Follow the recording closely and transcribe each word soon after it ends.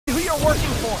you're working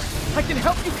for. I can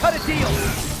help you cut a deal.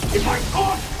 If I'm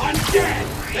caught, I'm dead!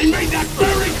 They made that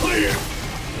very clear!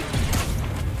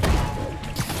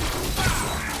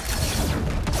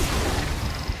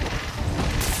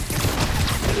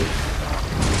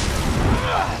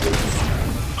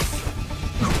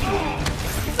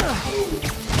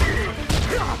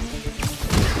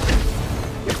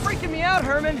 You're freaking me out,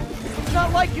 Herman. It's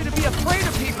not like you to be afraid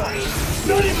of people.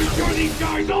 Not even sure these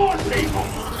guys are people!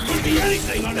 Could be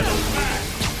anything under those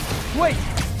masks! Wait,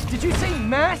 did you say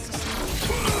masks?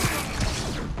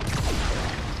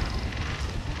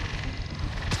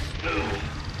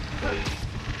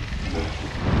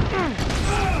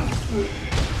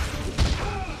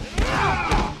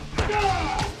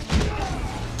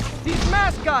 These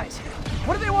mask guys,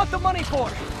 what do they want the money for?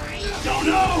 Don't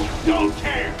know, don't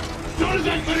care! As soon as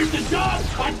I finish the job,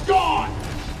 I'm gone!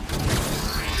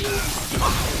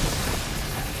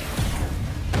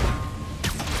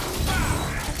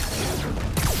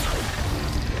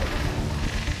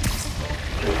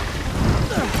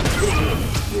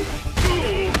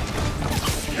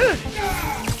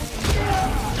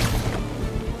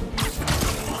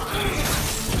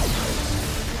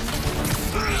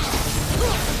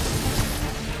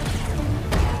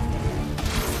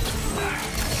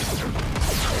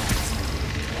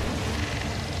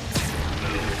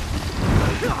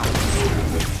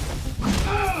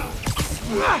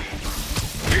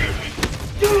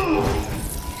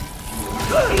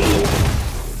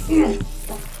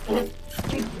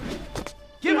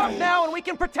 Give up now and we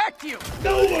can protect you!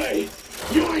 No way!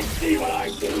 You ain't see what I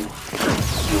see!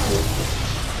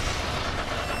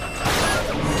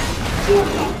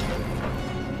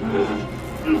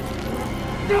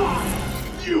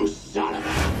 You son of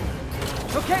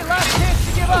a... Okay, last chance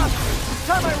to give up. This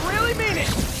time I really mean it!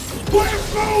 We're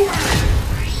moving!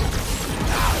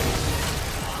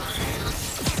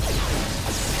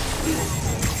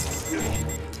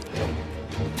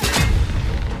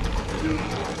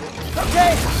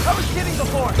 Okay, I was kidding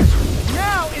before.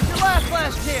 Now is your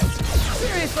last chance.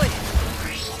 Seriously.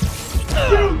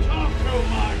 You talk too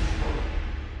much!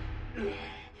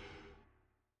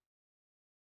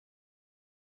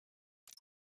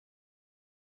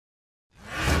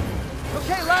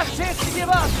 Okay, last chance to give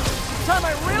up. This time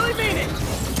I really mean it.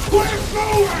 We're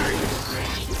moving!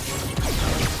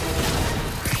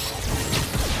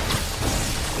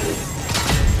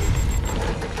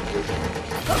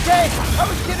 Okay, I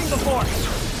was kidding before.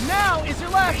 Now is your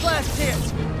last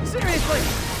chance. Seriously.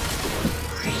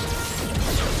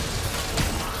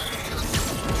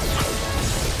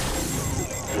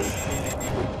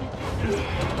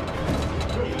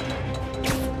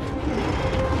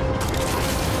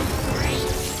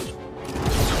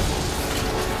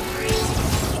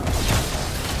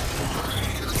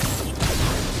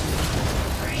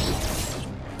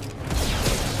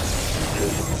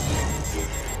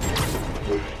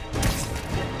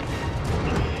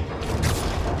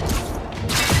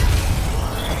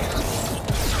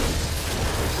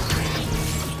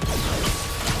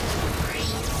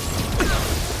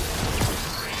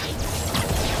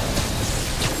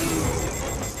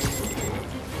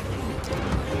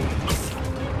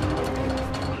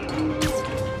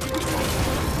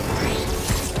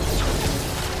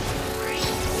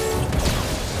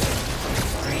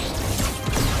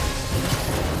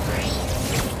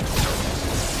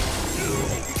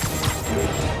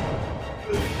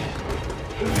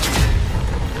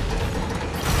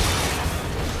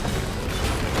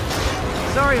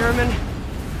 Sorry, Herman.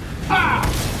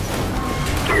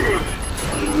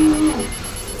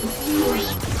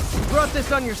 You brought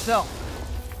this on yourself.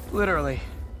 Literally.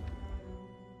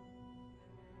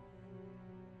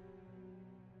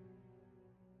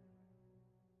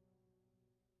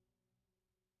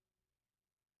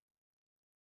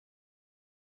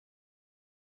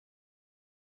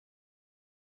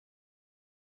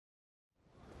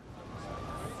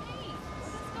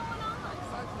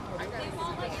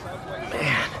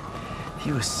 Man,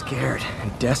 he was scared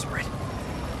and desperate.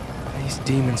 These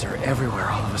demons are everywhere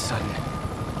all of a sudden.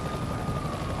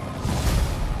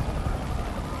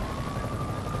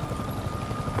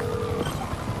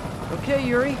 Okay,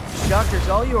 Yuri. Doctor's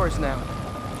all yours now.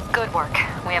 Good work.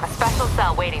 We have a special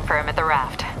cell waiting for him at the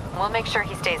raft. We'll make sure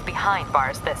he stays behind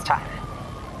bars this time.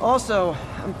 Also,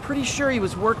 I'm pretty sure he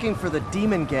was working for the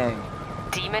Demon Gang.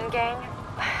 Demon Gang?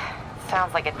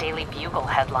 Sounds like a Daily Bugle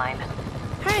headline.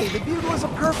 Hey, the Bugle is a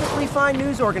perfectly fine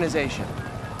news organization.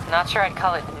 Not sure I'd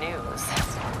call it news.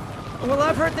 Well,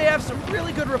 I've heard they have some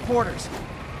really good reporters.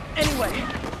 Anyway,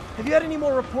 have you had any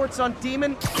more reports on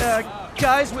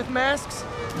guys with masks?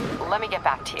 Let me get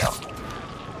back to you.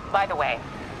 By the way,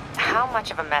 How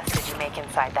much of a mess did you make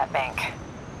inside that bank?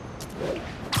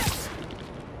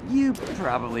 You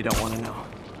probably don't want to know.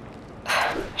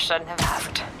 Shouldn't have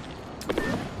asked.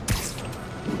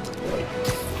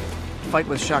 Fight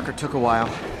with Shocker took a while.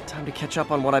 Time to catch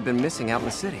up on what I've been missing out in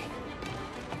the city.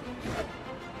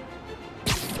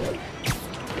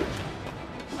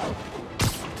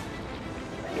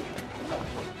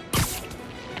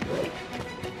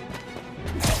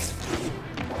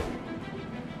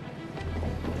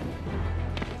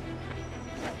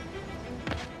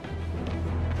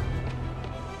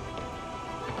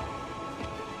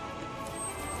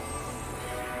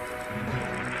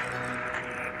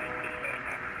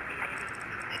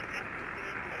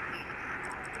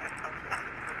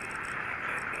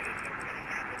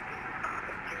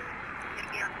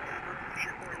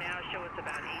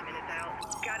 About 8 minutes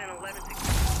out. Got an 11:60.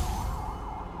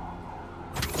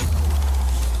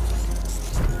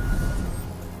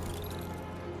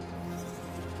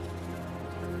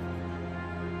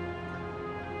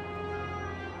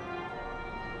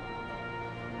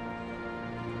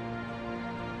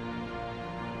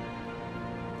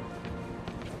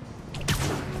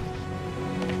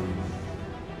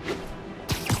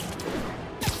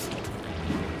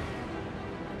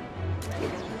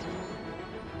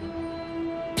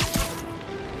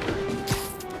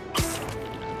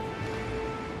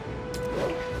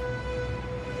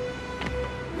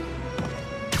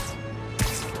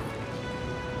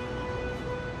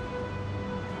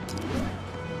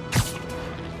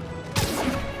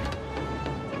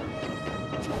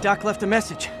 Doc left a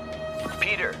message.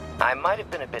 Peter, I might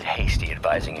have been a bit hasty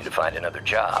advising you to find another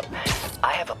job.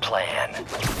 I have a plan.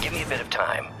 Give me a bit of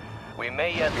time. We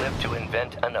may yet live to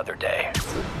invent another day.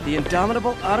 The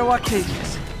indomitable Otto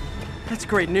Octavius. That's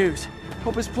great news.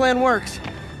 Hope his plan works.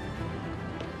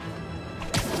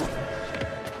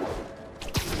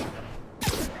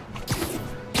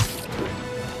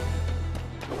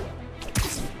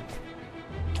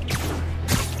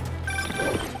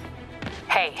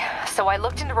 Hey, so I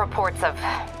looked into reports of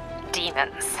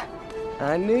demons.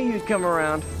 I knew you'd come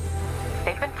around.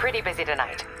 They've been pretty busy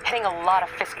tonight, hitting a lot of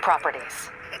Fisk properties.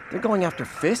 They're going after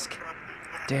Fisk?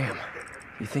 Damn.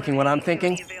 You thinking what I'm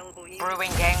thinking?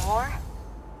 Brewing gang war?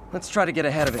 Let's try to get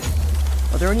ahead of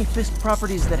it. Are there any Fisk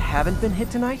properties that haven't been hit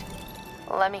tonight?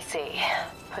 Let me see.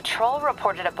 Patrol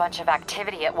reported a bunch of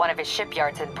activity at one of his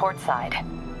shipyards in Portside.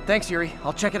 Thanks, Yuri.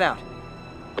 I'll check it out.